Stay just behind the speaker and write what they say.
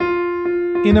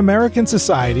In American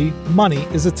society, money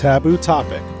is a taboo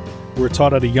topic. We're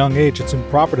taught at a young age it's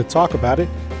improper to talk about it,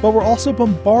 but we're also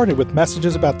bombarded with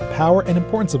messages about the power and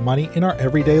importance of money in our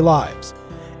everyday lives.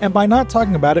 And by not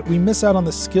talking about it, we miss out on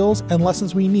the skills and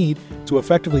lessons we need to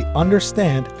effectively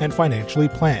understand and financially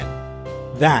plan.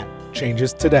 That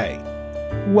changes today.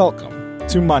 Welcome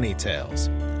to Money Tales.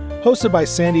 Hosted by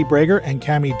Sandy Brager and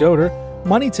Cami Doder,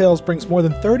 Money Tales brings more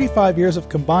than 35 years of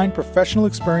combined professional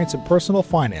experience in personal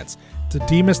finance to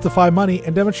demystify money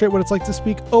and demonstrate what it's like to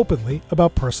speak openly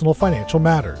about personal financial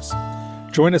matters.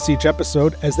 Join us each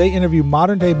episode as they interview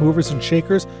modern-day movers and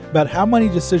shakers about how money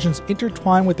decisions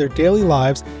intertwine with their daily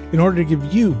lives in order to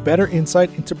give you better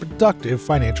insight into productive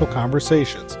financial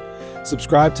conversations.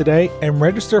 Subscribe today and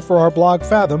register for our blog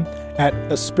Fathom at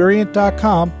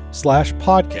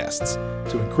aspiriant.com/podcasts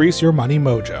to increase your money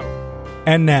mojo.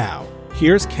 And now,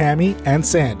 here's Cami and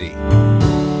Sandy.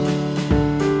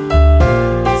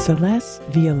 Celeste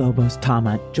Villalobos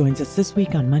Tahamont joins us this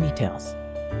week on Money Tales.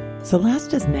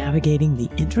 Celeste is navigating the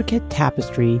intricate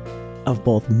tapestry of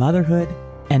both motherhood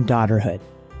and daughterhood.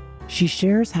 She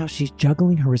shares how she's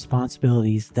juggling her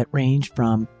responsibilities that range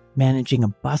from managing a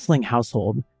bustling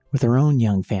household with her own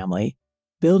young family,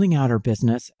 building out her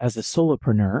business as a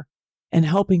solopreneur, and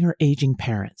helping her aging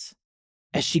parents.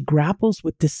 As she grapples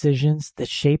with decisions that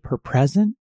shape her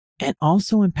present and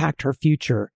also impact her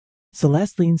future,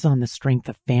 Celeste leans on the strength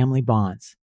of family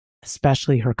bonds,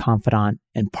 especially her confidant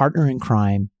and partner in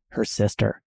crime, her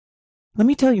sister. Let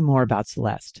me tell you more about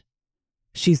Celeste.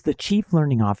 She's the Chief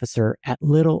Learning Officer at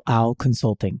Little Owl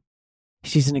Consulting.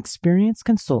 She's an experienced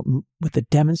consultant with a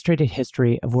demonstrated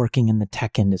history of working in the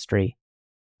tech industry.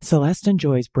 Celeste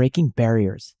enjoys breaking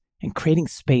barriers and creating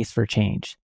space for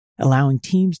change, allowing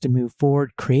teams to move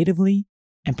forward creatively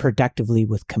and productively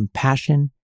with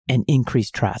compassion and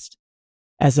increased trust.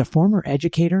 As a former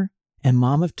educator and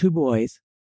mom of 2 boys,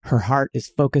 her heart is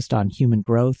focused on human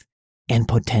growth and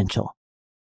potential.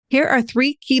 Here are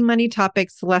 3 key money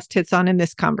topics Celeste hits on in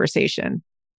this conversation.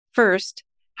 First,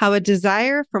 how a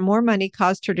desire for more money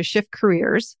caused her to shift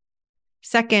careers.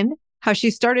 Second, how she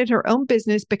started her own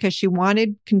business because she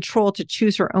wanted control to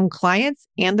choose her own clients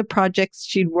and the projects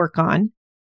she'd work on.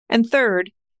 And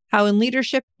third, how in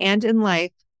leadership and in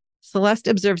life, Celeste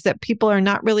observes that people are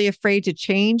not really afraid to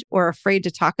change or afraid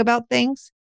to talk about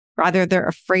things. Rather, they're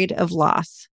afraid of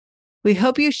loss. We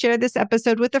hope you share this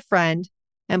episode with a friend,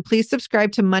 and please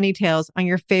subscribe to Money Tales on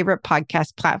your favorite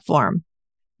podcast platform.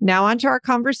 Now on to our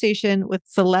conversation with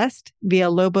Celeste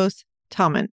Villalobos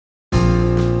Tahamont.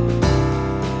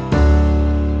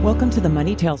 Welcome to the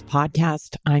Money Tales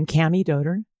podcast. I'm Cami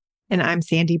Doder. And I'm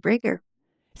Sandy Brager.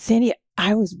 Sandy,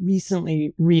 I was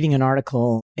recently reading an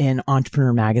article in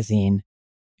Entrepreneur Magazine.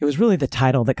 It was really the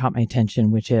title that caught my attention,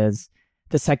 which is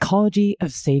The Psychology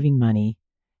of Saving Money,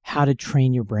 How to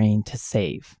Train Your Brain to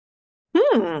Save.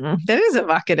 That is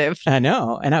evocative. I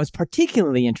know. And I was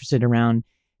particularly interested around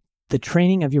the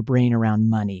training of your brain around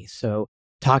money. So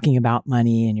talking about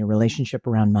money and your relationship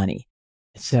around money.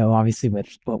 So obviously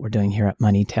with what we're doing here at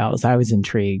Money Tales, I was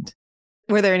intrigued.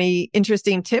 Were there any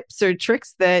interesting tips or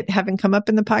tricks that haven't come up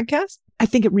in the podcast? I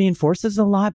think it reinforces a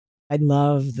lot. I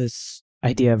love this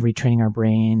idea of retraining our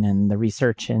brain and the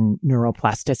research in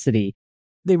neuroplasticity.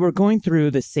 They were going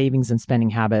through the savings and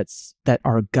spending habits that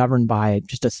are governed by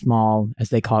just a small, as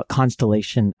they call it,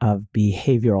 constellation of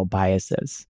behavioral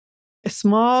biases. A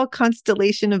small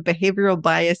constellation of behavioral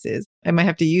biases. I might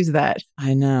have to use that.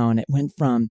 I know. And it went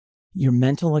from your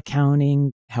mental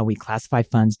accounting, how we classify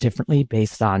funds differently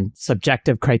based on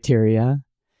subjective criteria,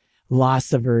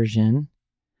 loss aversion,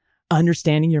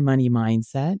 understanding your money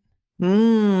mindset,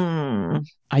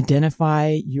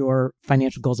 identify your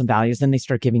financial goals and values. Then they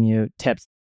start giving you tips.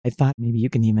 I thought maybe you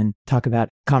can even talk about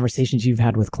conversations you've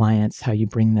had with clients, how you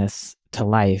bring this to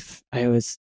life. I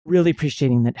was really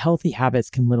appreciating that healthy habits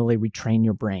can literally retrain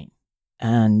your brain,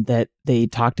 and that they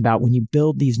talked about when you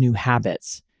build these new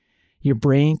habits, your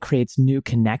brain creates new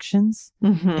connections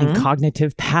and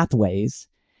cognitive pathways,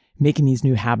 making these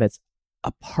new habits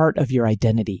a part of your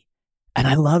identity. And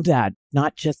I love that.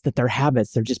 Not just that they're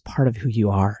habits, they're just part of who you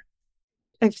are.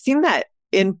 I've seen that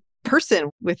in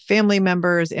person with family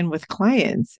members and with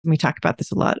clients. We talk about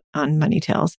this a lot on Money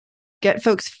Tales. Get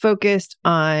folks focused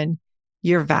on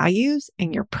your values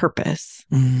and your purpose.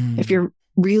 If you're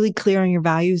really clear on your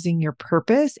values and your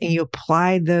purpose, and you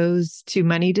apply those to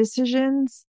money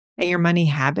decisions and your money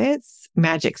habits,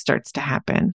 magic starts to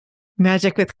happen.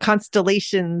 Magic with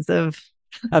constellations of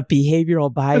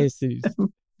behavioral biases.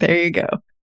 There you go.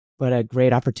 What a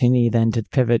great opportunity then to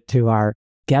pivot to our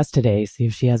guest today, see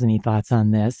if she has any thoughts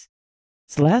on this.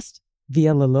 Celeste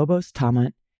Villalobos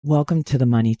Tahamont, welcome to the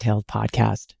Money Tales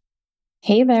podcast.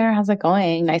 Hey there, how's it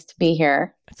going? Nice to be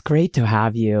here. It's great to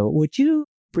have you. Would you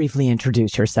briefly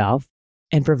introduce yourself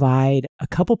and provide a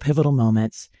couple pivotal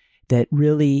moments that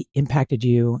really impacted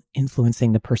you,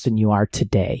 influencing the person you are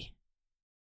today?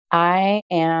 I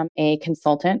am a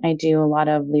consultant. I do a lot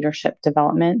of leadership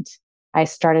development. I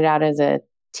started out as a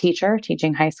teacher,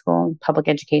 teaching high school and public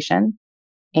education.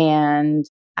 And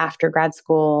after grad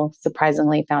school,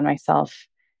 surprisingly found myself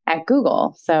at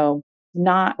Google. So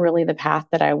not really the path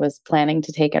that I was planning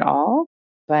to take at all,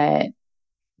 but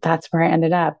that's where I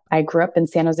ended up. I grew up in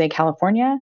San Jose,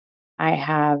 California. I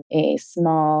have a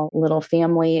small little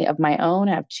family of my own.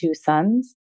 I have two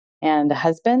sons and a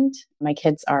husband. My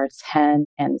kids are 10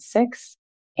 and 6,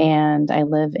 and I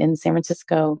live in San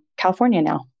Francisco, California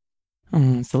now.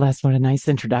 Celeste, what a nice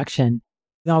introduction.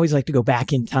 I always like to go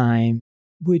back in time.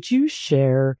 Would you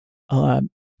share a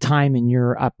time in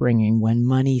your upbringing when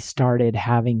money started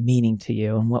having meaning to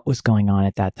you and what was going on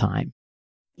at that time?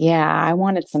 Yeah, I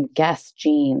wanted some Guess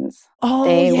jeans. Oh,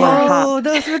 They were hot.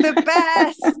 Those were the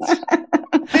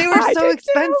best. They were so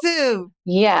expensive.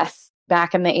 Yes,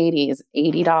 back in the 80s,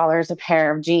 $80 a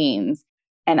pair of jeans.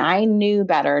 And I knew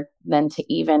better than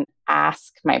to even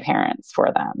ask my parents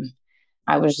for them.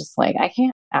 I was just like, I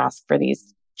can't ask for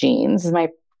these jeans. My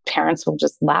parents will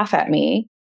just laugh at me.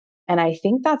 And I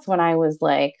think that's when I was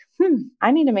like,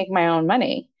 I need to make my own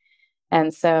money.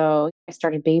 And so I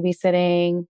started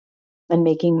babysitting and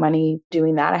making money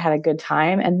doing that. I had a good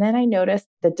time. And then I noticed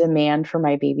the demand for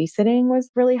my babysitting was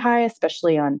really high,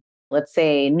 especially on, let's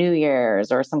say, New Year's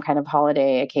or some kind of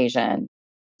holiday occasion.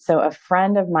 So a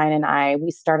friend of mine and I,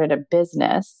 we started a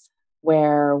business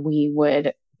where we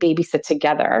would babysit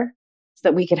together so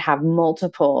that we could have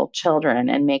multiple children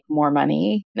and make more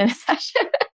money in a session.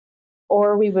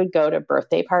 Or we would go to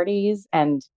birthday parties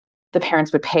and the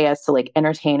parents would pay us to like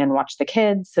entertain and watch the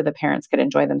kids so the parents could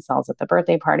enjoy themselves at the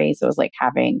birthday party. So it was like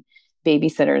having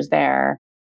babysitters there.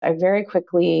 I very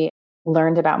quickly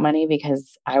learned about money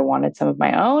because I wanted some of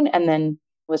my own and then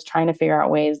was trying to figure out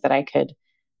ways that I could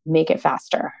make it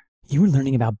faster. You were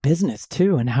learning about business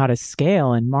too and how to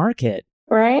scale and market.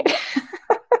 Right?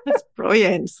 That's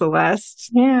brilliant, Celeste.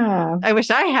 Yeah. I wish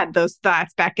I had those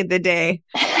thoughts back in the day.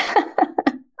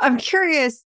 I'm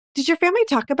curious, did your family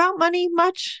talk about money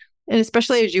much? And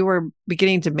especially as you were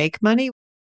beginning to make money?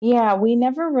 Yeah, we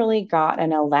never really got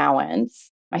an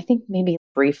allowance. I think maybe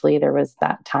briefly there was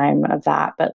that time of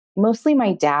that, but mostly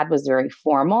my dad was very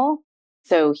formal.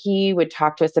 So he would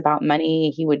talk to us about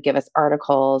money. He would give us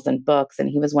articles and books.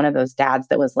 And he was one of those dads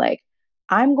that was like,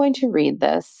 I'm going to read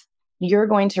this. You're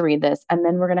going to read this. And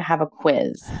then we're going to have a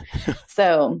quiz.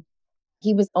 So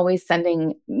he was always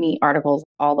sending me articles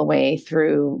all the way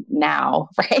through now,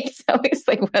 right? So he's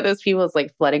like one of those people who's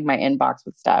like flooding my inbox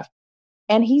with stuff.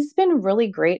 And he's been really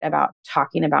great about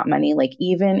talking about money, like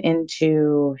even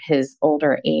into his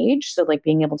older age. So like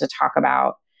being able to talk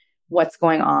about what's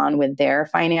going on with their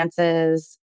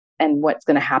finances and what's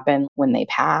going to happen when they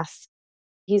pass.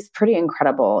 He's pretty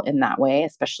incredible in that way,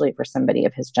 especially for somebody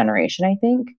of his generation, I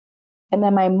think. And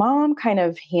then my mom kind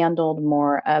of handled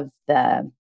more of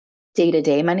the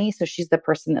day-to-day money. So she's the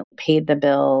person that paid the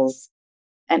bills.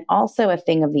 And also a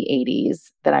thing of the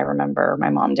 80s that I remember my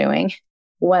mom doing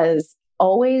was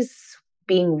always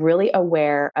being really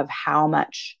aware of how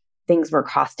much things were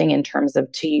costing in terms of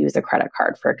to use a credit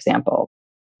card, for example.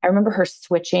 I remember her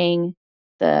switching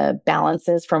the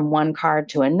balances from one card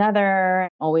to another,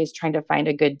 always trying to find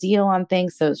a good deal on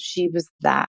things. So she was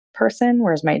that person,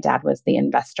 whereas my dad was the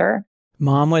investor.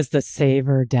 Mom was the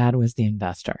saver, dad was the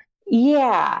investor.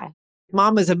 Yeah.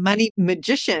 Mom was a money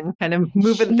magician, kind of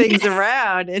moving things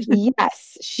around.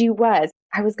 Yes, she was.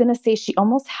 I was going to say she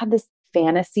almost had this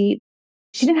fantasy.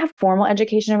 She didn't have formal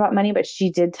education about money, but she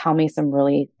did tell me some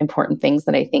really important things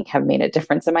that I think have made a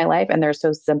difference in my life. And they're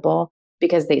so simple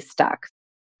because they stuck.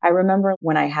 I remember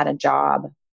when I had a job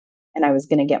and I was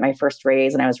going to get my first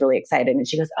raise and I was really excited. And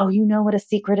she goes, oh, you know what a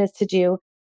secret is to do?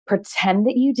 Pretend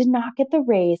that you did not get the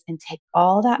raise and take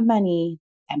all that money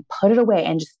and put it away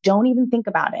and just don't even think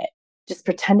about it. Just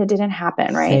pretend it didn't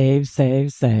happen, right?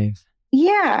 Save.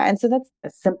 Yeah. And so that's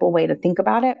a simple way to think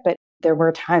about it. But there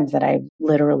were times that I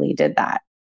literally did that.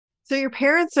 So your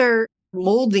parents are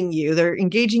molding you. They're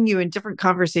engaging you in different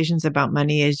conversations about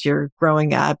money as you're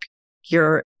growing up.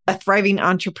 You're a thriving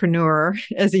entrepreneur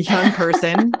as a young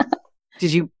person.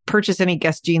 Did you purchase any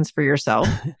Guess jeans for yourself?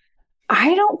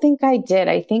 I don't think I did.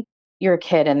 I think you're a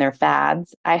kid and they're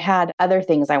fads. I had other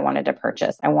things I wanted to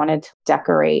purchase. I wanted to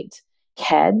decorate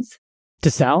Keds. To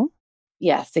sell?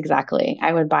 Yes, exactly.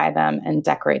 I would buy them and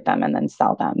decorate them and then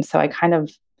sell them. So I kind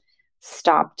of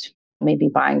stopped maybe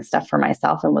buying stuff for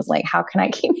myself and was like, how can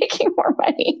I keep making more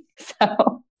money?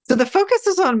 So the focus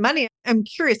is on money. I'm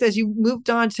curious, as you moved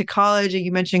on to college and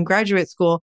you mentioned graduate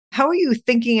school, how are you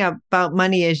thinking about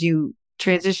money as you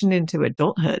transitioned into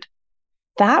adulthood?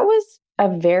 That was a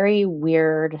very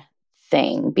weird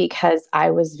thing because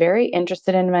I was very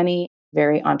interested in money,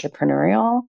 very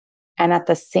entrepreneurial. And at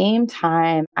the same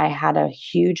time, I had a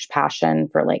huge passion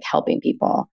for like helping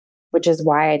people, which is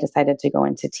why I decided to go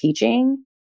into teaching.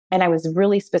 And I was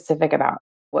really specific about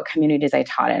what communities I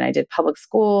taught in. I did public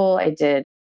school, I did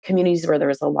communities where there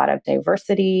was a lot of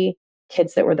diversity,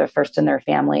 kids that were the first in their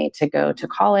family to go to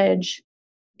college.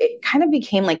 It kind of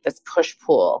became like this push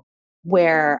pull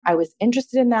where I was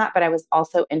interested in that, but I was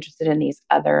also interested in these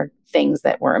other things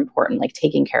that were important, like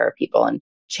taking care of people and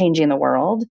changing the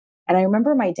world. And I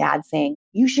remember my dad saying,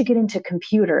 you should get into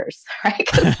computers, right?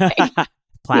 Because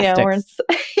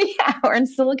we're in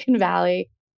Silicon Valley.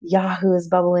 Yahoo is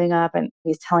bubbling up and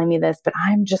he's telling me this, but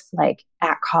I'm just like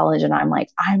at college and I'm like,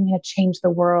 I'm going to change the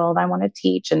world. I want to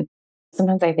teach. And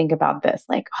sometimes I think about this,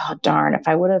 like, oh, darn, if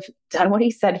I would have done what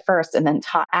he said first and then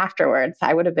taught afterwards,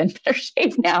 I would have been in better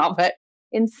shape now. But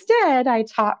instead, I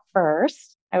taught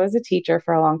first. I was a teacher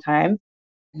for a long time,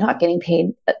 not getting paid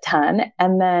a ton.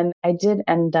 And then I did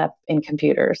end up in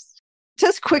computers.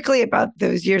 Just quickly about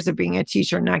those years of being a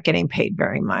teacher, not getting paid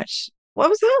very much. What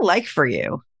was that like for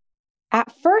you? At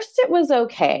first, it was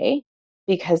okay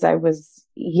because I was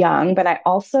young, but I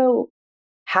also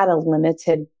had a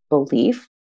limited belief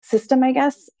system, I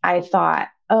guess. I thought,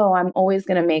 oh, I'm always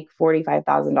going to make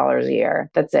 $45,000 a year.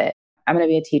 That's it. I'm going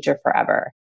to be a teacher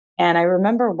forever. And I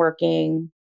remember working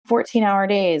 14-hour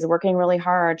days, working really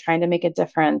hard, trying to make a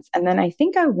difference. And then I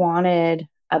think I wanted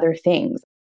other things.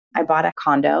 I bought a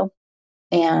condo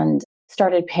and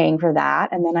started paying for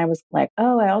that. And then I was like,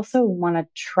 oh, I also want to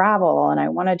travel and I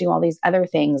want to do all these other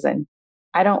things. And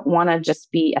I don't want to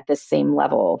just be at the same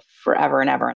level forever and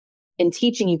ever. In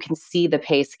teaching, you can see the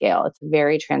pay scale. It's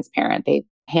very transparent. They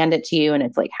hand it to you and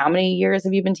it's like, how many years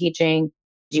have you been teaching?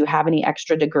 Do you have any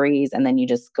extra degrees? And then you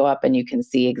just go up and you can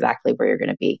see exactly where you're going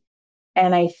to be.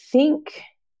 And I think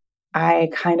I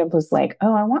kind of was like,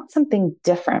 oh, I want something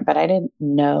different, but I didn't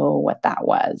know what that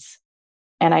was.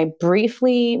 And I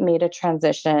briefly made a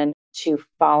transition to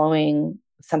following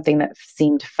something that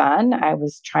seemed fun. I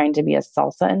was trying to be a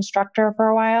salsa instructor for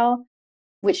a while,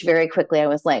 which very quickly I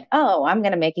was like, oh, I'm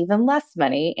going to make even less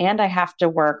money and I have to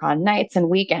work on nights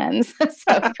and weekends.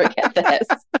 So forget this.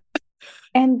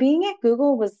 And being at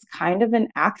Google was kind of an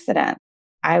accident.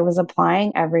 I was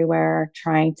applying everywhere,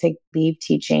 trying to leave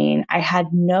teaching. I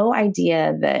had no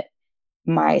idea that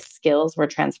my skills were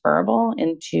transferable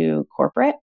into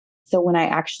corporate. So when I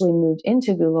actually moved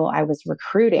into Google, I was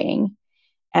recruiting.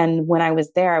 And when I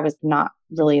was there, I was not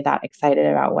really that excited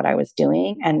about what I was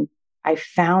doing. And I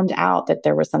found out that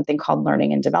there was something called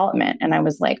learning and development. And I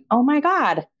was like, oh my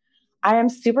God, I am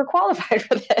super qualified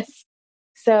for this.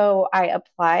 So I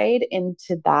applied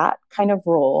into that kind of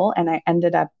role and I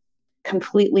ended up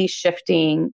completely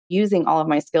shifting, using all of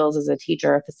my skills as a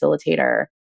teacher, a facilitator,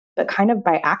 but kind of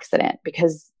by accident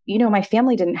because, my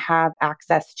family didn't have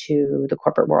access to the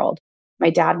corporate world. My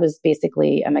dad was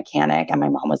basically a mechanic and my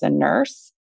mom was a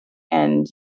nurse and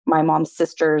my mom's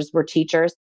sisters were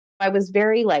teachers. I was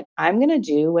very like, I'm going to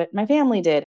do what my family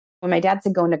did. When my dad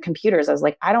said go into computers, I was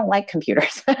like, I don't like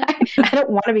computers. I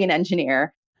don't want to be an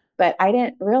engineer. But I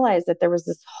didn't realize that there was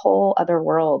this whole other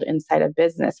world inside of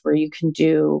business where you can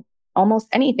do almost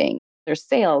anything. There's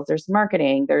sales, there's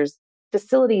marketing, there's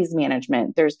facilities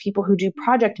management, there's people who do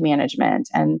project management,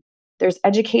 and there's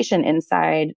education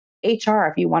inside HR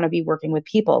if you want to be working with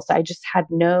people. So I just had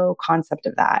no concept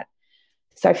of that.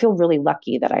 So I feel really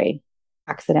lucky that I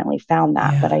accidentally found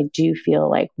that. Yeah. But I do feel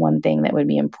like one thing that would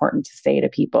be important to say to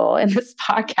people in this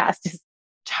podcast is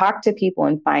talk to people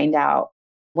and find out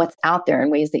what's out there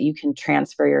and ways that you can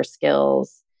transfer your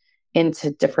skills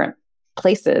into different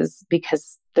places,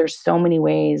 because there's so many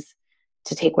ways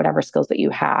to take whatever skills that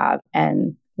you have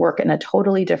and work in a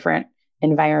totally different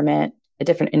environment, a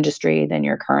different industry than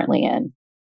you're currently in.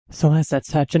 Celeste, that's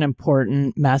such an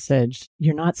important message.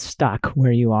 You're not stuck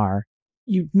where you are.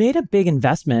 You've made a big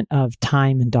investment of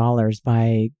time and dollars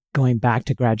by going back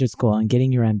to graduate school and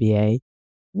getting your MBA.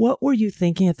 What were you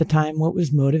thinking at the time? What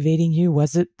was motivating you?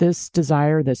 Was it this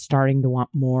desire that's starting to want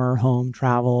more home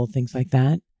travel, things like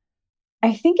that?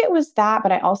 I think it was that,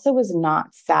 but I also was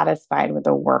not satisfied with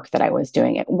the work that I was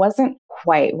doing. It wasn't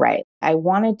quite right. I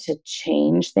wanted to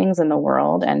change things in the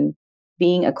world, and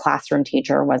being a classroom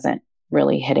teacher wasn't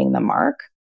really hitting the mark.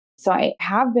 So I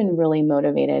have been really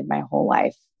motivated my whole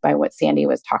life by what Sandy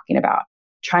was talking about,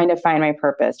 trying to find my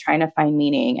purpose, trying to find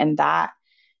meaning. And that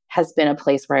has been a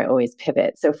place where I always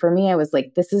pivot. So for me, I was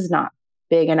like, this is not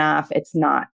big enough. It's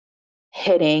not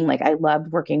hitting. Like I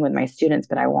loved working with my students,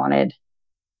 but I wanted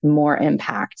more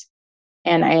impact.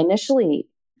 And I initially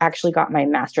actually got my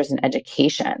master's in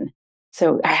education.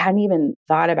 So I hadn't even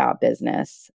thought about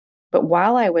business. But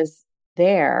while I was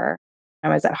there, I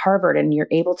was at Harvard, and you're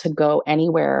able to go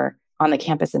anywhere on the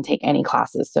campus and take any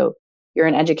classes. So you're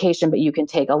in education, but you can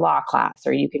take a law class,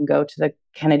 or you can go to the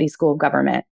Kennedy School of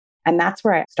Government. And that's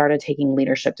where I started taking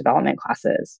leadership development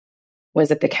classes,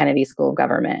 was at the Kennedy School of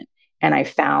Government. And I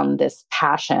found this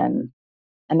passion,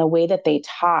 and the way that they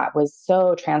taught was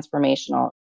so transformational.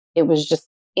 It was just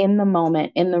in the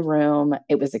moment, in the room.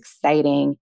 It was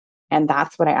exciting. And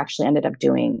that's what I actually ended up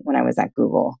doing when I was at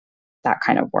Google, that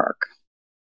kind of work.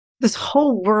 This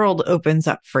whole world opens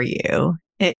up for you.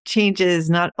 It changes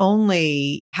not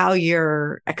only how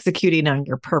you're executing on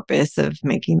your purpose of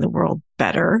making the world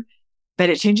better, but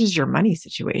it changes your money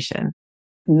situation.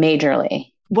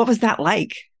 Majorly. What was that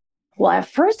like? Well, at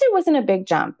first, it wasn't a big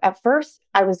jump. At first,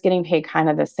 I was getting paid kind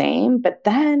of the same, but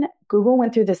then Google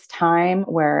went through this time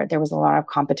where there was a lot of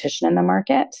competition in the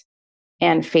market,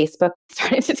 and Facebook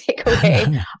started to take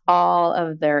away all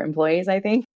of their employees, I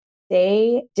think.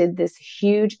 They did this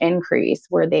huge increase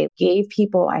where they gave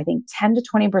people, I think, 10 to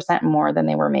 20% more than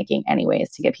they were making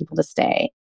anyways to get people to stay.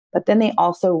 But then they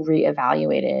also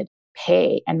reevaluated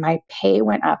pay, and my pay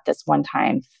went up this one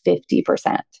time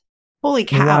 50%. Holy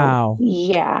cow. Wow.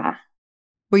 Yeah.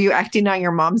 Were you acting on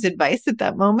your mom's advice at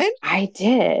that moment? I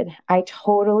did. I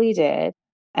totally did.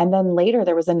 And then later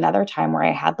there was another time where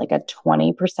I had like a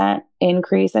 20%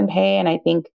 increase in pay. And I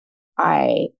think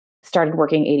I started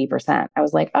working 80%. I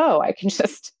was like, oh, I can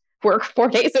just work 4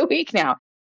 days a week now.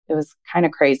 It was kind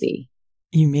of crazy.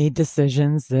 You made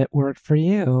decisions that worked for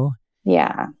you.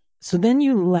 Yeah. So then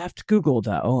you left Google,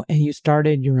 though, and you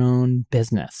started your own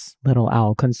business, Little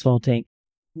Owl Consulting.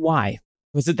 Why?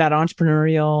 Was it that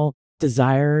entrepreneurial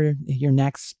desire, your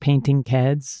next painting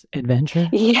kids adventure?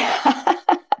 Yeah.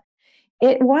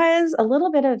 It was a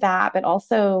little bit of that, but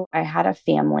also I had a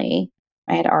family.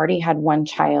 I had already had one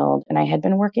child, and I had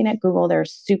been working at Google. They're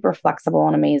super flexible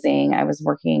and amazing. I was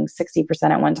working 60%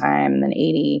 at one time and then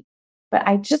 80. But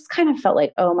I just kind of felt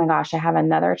like, oh my gosh, I have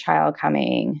another child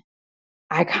coming.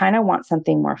 I kind of want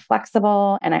something more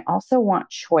flexible. And I also want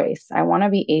choice. I want to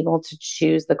be able to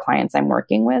choose the clients I'm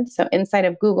working with. So inside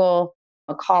of Google,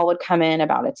 a call would come in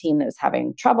about a team that was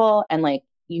having trouble, and like,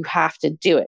 you have to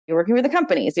do it. You're working with the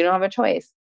companies. You don't have a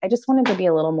choice. I just wanted to be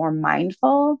a little more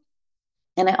mindful.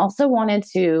 And I also wanted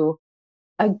to,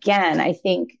 again, I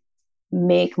think,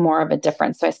 make more of a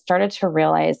difference. So I started to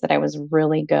realize that I was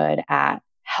really good at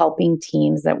helping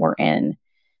teams that were in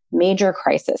major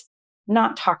crisis,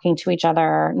 not talking to each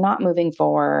other, not moving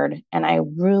forward. And I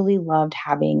really loved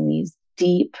having these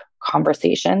deep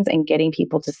conversations and getting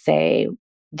people to say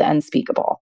the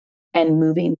unspeakable and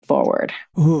moving forward.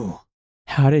 Ooh,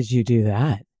 how did you do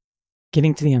that?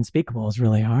 Getting to the unspeakable is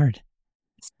really hard.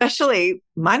 Especially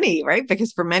money, right?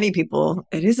 Because for many people,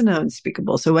 it isn't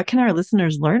unspeakable. So what can our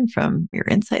listeners learn from your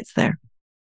insights there?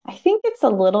 I think it's a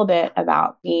little bit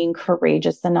about being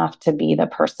courageous enough to be the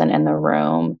person in the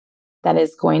room that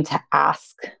is going to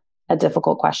ask a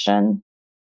difficult question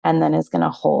and then is going to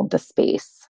hold the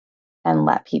space and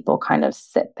let people kind of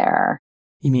sit there.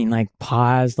 You mean like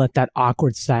pause, let that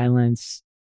awkward silence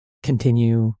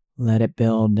continue, let it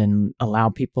build, and allow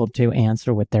people to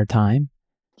answer with their time?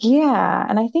 Yeah.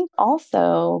 And I think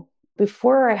also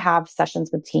before I have sessions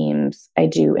with teams, I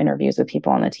do interviews with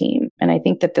people on the team. And I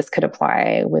think that this could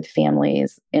apply with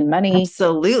families in money.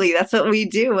 Absolutely. That's what we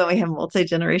do when we have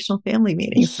multi-generational family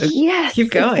meetings. So yes, keep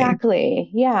going.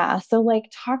 Exactly. Yeah. So like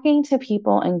talking to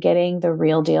people and getting the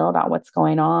real deal about what's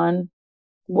going on.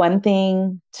 One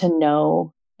thing to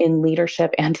know in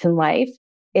leadership and in life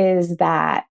is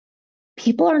that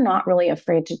people are not really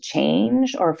afraid to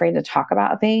change or afraid to talk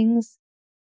about things.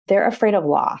 They're afraid of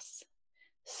loss.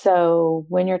 So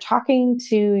when you're talking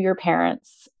to your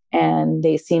parents and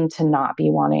they seem to not be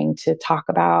wanting to talk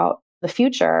about the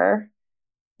future,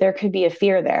 there could be a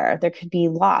fear there. There could be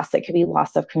loss. It could be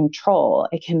loss of control.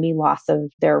 It can be loss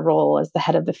of their role as the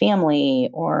head of the family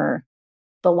or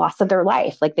the loss of their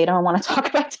life. Like they don't want to talk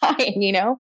about dying, you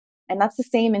know? And that's the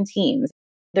same in teams.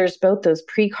 There's both those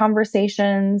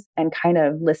pre-conversations and kind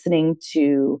of listening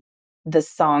to the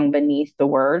song beneath the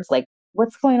words, like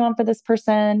what's going on for this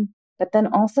person, but then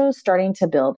also starting to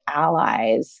build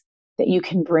allies that you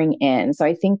can bring in. So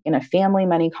I think in a family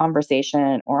money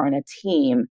conversation or on a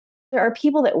team, there are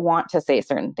people that want to say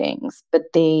certain things, but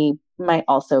they might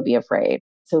also be afraid.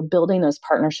 So building those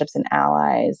partnerships and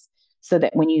allies so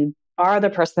that when you are the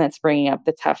person that's bringing up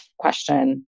the tough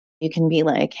question, you can be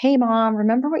like, hey, mom,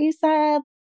 remember what you said?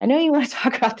 I know you want to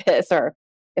talk about this, or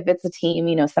if it's a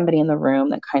team, somebody in the room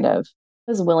that kind of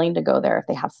is willing to go there if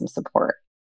they have some support.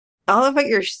 All of what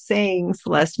you're saying,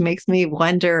 Celeste, makes me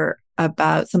wonder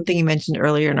about something you mentioned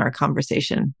earlier in our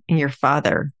conversation, and your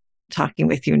father talking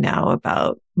with you now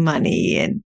about money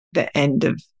and the end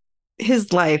of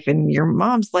his life and your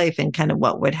mom's life and kind of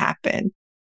what would happen.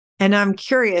 And I'm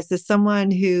curious, as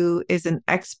someone who is an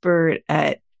expert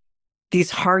at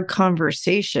these hard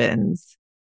conversations,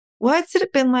 what's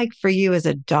it been like for you as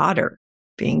a daughter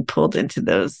being pulled into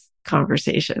those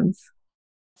conversations?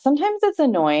 Sometimes it's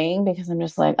annoying because I'm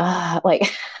just like, I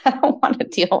don't want to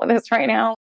deal with this right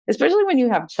now. Especially when you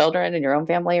have children in your own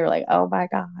family, you're like, oh my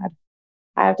God,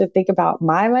 I have to think about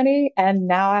my money and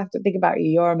now I have to think about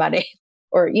your money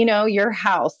or, your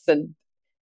house and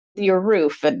your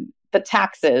roof and the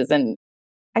taxes. And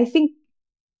I think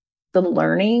the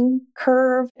learning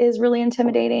curve is really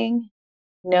intimidating,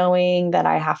 knowing that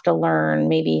I have to learn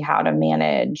maybe how to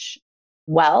manage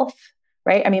wealth,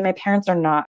 right? I mean, my parents are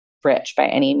not rich by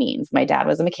any means. My dad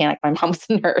was a mechanic, my mom was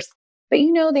a nurse. But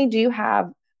they do have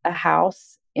a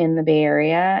house in the Bay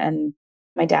Area. And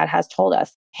my dad has told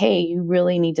us, hey, you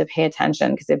really need to pay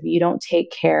attention because if you don't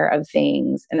take care of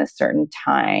things in a certain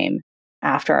time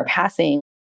after our passing,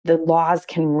 the laws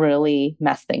can really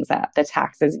mess things up, the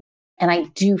taxes. And I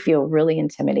do feel really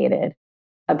intimidated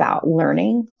about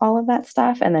learning all of that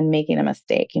stuff and then making a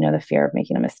mistake, the fear of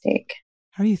making a mistake.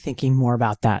 How are you thinking more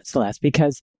about that, Celeste?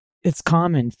 Because it's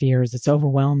common fears. It's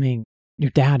overwhelming.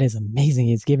 Your dad is amazing.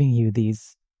 He's giving you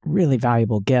these really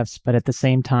valuable gifts, but at the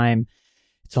same time,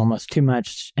 it's almost too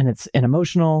much and it's an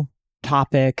emotional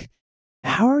topic.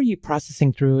 How are you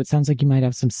processing through? It sounds like you might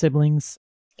have some siblings.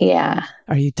 Yeah.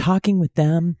 Are you talking with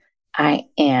them? I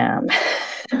am.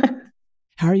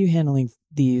 How are you handling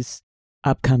these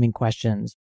upcoming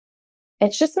questions?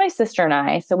 It's just my sister and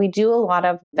I. So we do a lot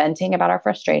of venting about our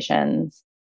frustrations.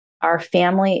 Our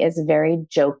family is very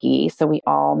jokey. So we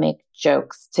all make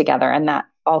jokes together. And that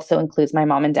also includes my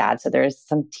mom and dad. So there's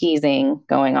some teasing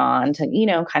going on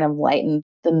to, kind of lighten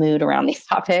the mood around these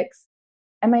topics.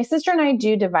 And my sister and I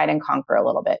do divide and conquer a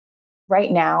little bit.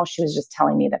 Right now, she was just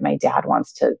telling me that my dad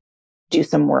wants to do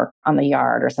some work on the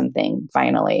yard or something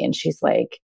finally. And she's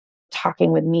like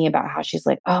talking with me about how she's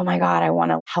like, oh my God, I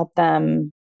want to help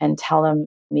them and tell them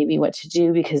maybe what to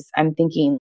do because I'm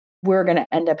thinking we're going to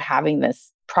end up having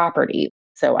this property.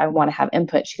 So I want to have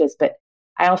input. She goes, but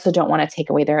I also don't want to take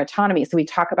away their autonomy. So we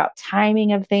talk about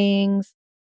timing of things.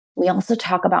 We also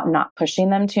talk about not pushing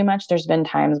them too much. There's been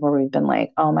times where we've been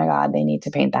like, oh my God, they need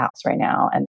to paint the house right now.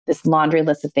 And this laundry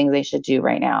list of things they should do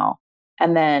right now.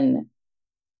 And then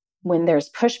when there's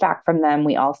pushback from them,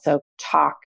 we also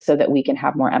talk so that we can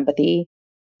have more empathy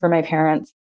for my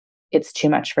parents. It's too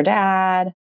much for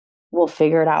dad. We'll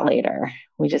figure it out later.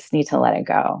 We just need to let it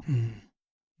go.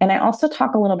 And I also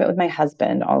talk a little bit with my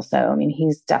husband also. I mean,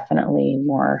 he's definitely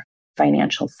more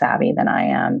financial savvy than I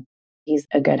am. He's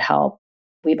a good help.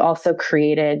 We've also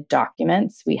created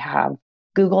documents. We have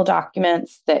Google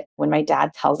documents that when my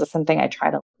dad tells us something, I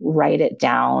try to write it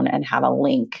down and have a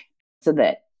link so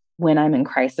that when I'm in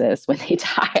crisis, when they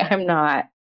die, I'm not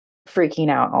freaking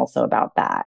out also about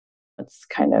that. It's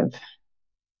kind of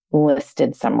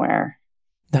listed somewhere.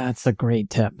 That's a great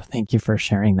tip. Thank you for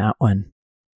sharing that one.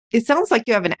 It sounds like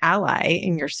you have an ally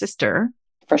in your sister.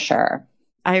 For sure.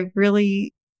 I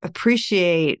really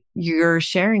appreciate your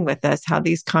sharing with us how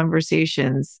these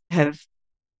conversations have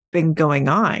been going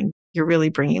on. You're really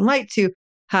bringing light to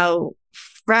how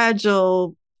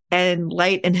fragile and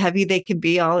light and heavy they can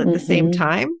be all at the same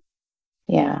time.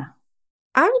 Yeah.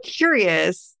 I'm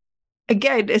curious,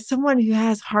 again, as someone who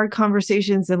has hard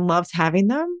conversations and loves having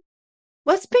them,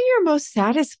 what's been your most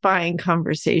satisfying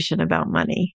conversation about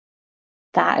money?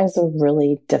 That is a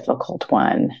really difficult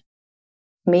one.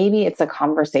 Maybe it's a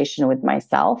conversation with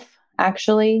myself,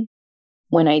 actually.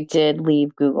 When I did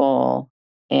leave Google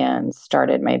and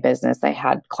started my business, I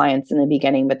had clients in the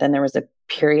beginning, but then there was a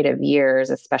period of years,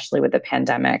 especially with the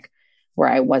pandemic, where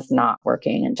I was not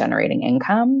working and generating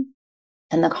income.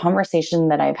 And the conversation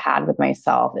that I've had with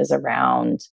myself is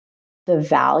around the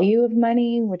value of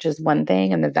money, which is one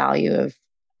thing, and the value of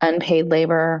unpaid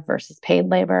labor versus paid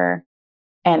labor,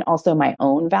 and also my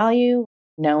own value,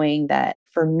 knowing that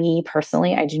for me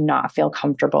personally, I do not feel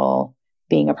comfortable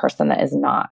being a person that is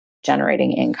not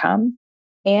generating income.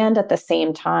 And at the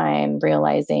same time,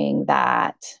 realizing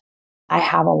that I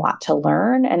have a lot to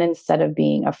learn. And instead of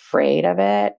being afraid of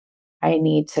it, I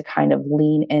need to kind of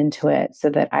lean into it so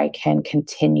that I can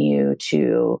continue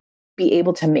to be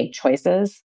able to make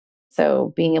choices.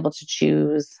 So being able to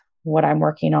choose what I'm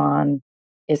working on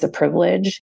is a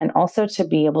privilege. And also to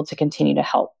be able to continue to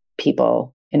help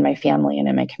people in my family and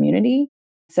in my community.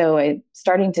 So I'm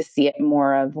starting to see it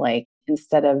more of like,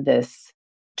 instead of this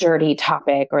dirty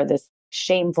topic or this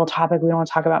shameful topic, we don't want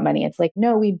to talk about money. It's like,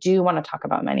 no, we do want to talk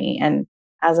about money. And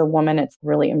as a woman, it's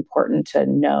really important to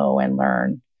know and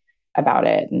learn about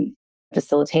it and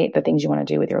facilitate the things you want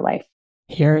to do with your life.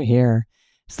 Hear, hear.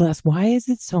 Celeste, why is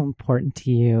it so important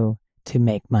to you to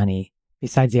make money,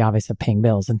 besides the obvious of paying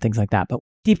bills and things like that? But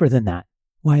deeper than that,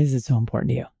 why is it so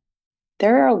important to you?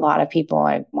 There are a lot of people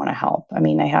I want to help. I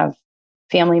mean, I have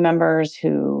family members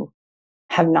who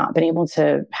have not been able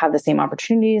to have the same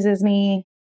opportunities as me.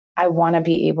 I want to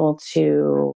be able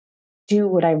to do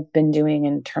what I've been doing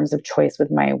in terms of choice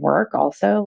with my work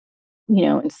also. You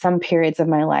know, in some periods of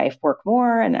my life, work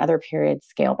more, and other periods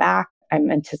scale back.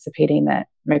 I'm anticipating that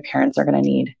my parents are going to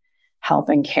need help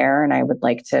and care. And I would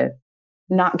like to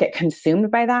not get consumed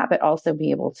by that, but also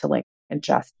be able to like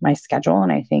adjust my schedule.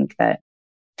 And I think that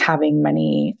having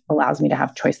money allows me to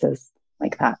have choices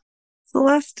like that.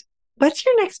 Celeste, what's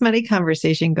your next money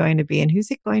conversation going to be, and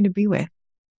who's it going to be with?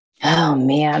 Oh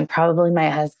man, probably my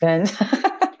husband.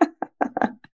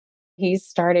 He's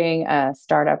starting a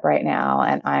startup right now,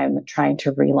 and I'm trying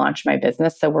to relaunch my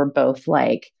business. So we're both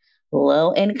like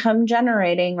low income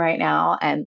generating right now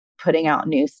and putting out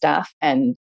new stuff.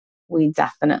 And we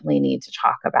definitely need to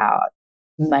talk about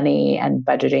money and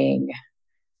budgeting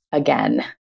again.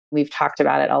 We've talked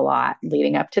about it a lot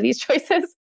leading up to these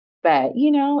choices, but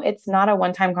you know, it's not a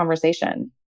one-time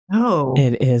conversation. Oh,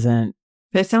 It isn't.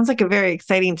 that sounds like a very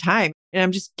exciting time. And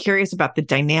I'm just curious about the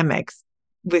dynamics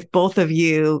with both of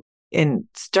you in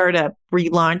startup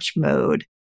relaunch mode.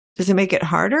 Does it make it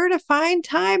harder to find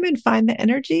time and find the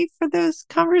energy for those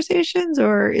conversations?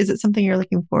 Or is it something you're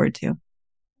looking forward to?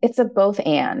 It's a both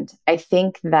and. I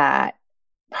think that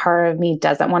part of me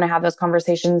doesn't want to have those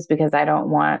conversations because I don't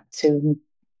want to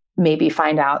maybe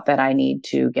find out that I need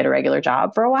to get a regular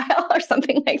job for a while or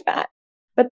something like that.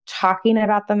 But talking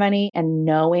about the money and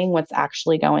knowing what's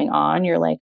actually going on, you're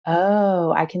like,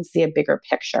 oh, I can see a bigger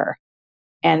picture.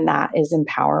 And that is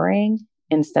empowering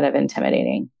instead of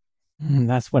intimidating.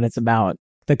 That's what it's about.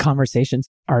 The conversations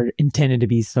are intended to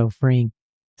be so freeing.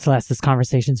 Celeste, this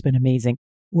conversation's been amazing.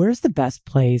 Where's the best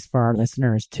place for our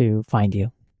listeners to find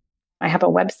you? I have a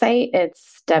website.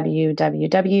 It's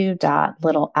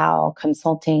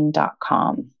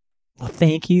www.littleowlconsulting.com. Well,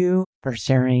 thank you for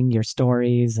sharing your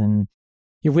stories and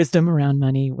your wisdom around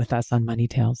money with us on Money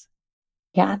Tales.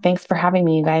 Yeah, thanks for having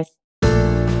me, you guys.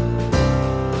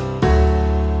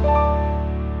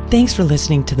 Thanks for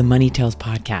listening to the Money Tales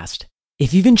podcast.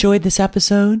 If you've enjoyed this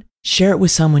episode, share it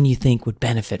with someone you think would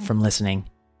benefit from listening.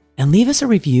 And leave us a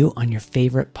review on your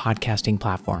favorite podcasting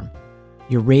platform.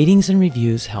 Your ratings and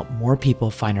reviews help more people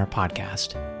find our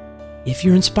podcast. If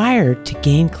you're inspired to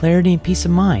gain clarity and peace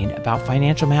of mind about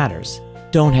financial matters,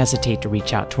 don't hesitate to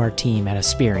reach out to our team at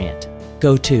Aspirient.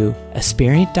 Go to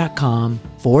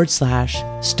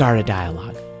aspirient.com/start a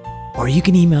dialogue. Or you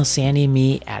can email Sandy and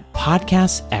me at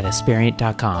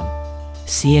podcasts@aspirient.com.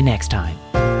 See you next time.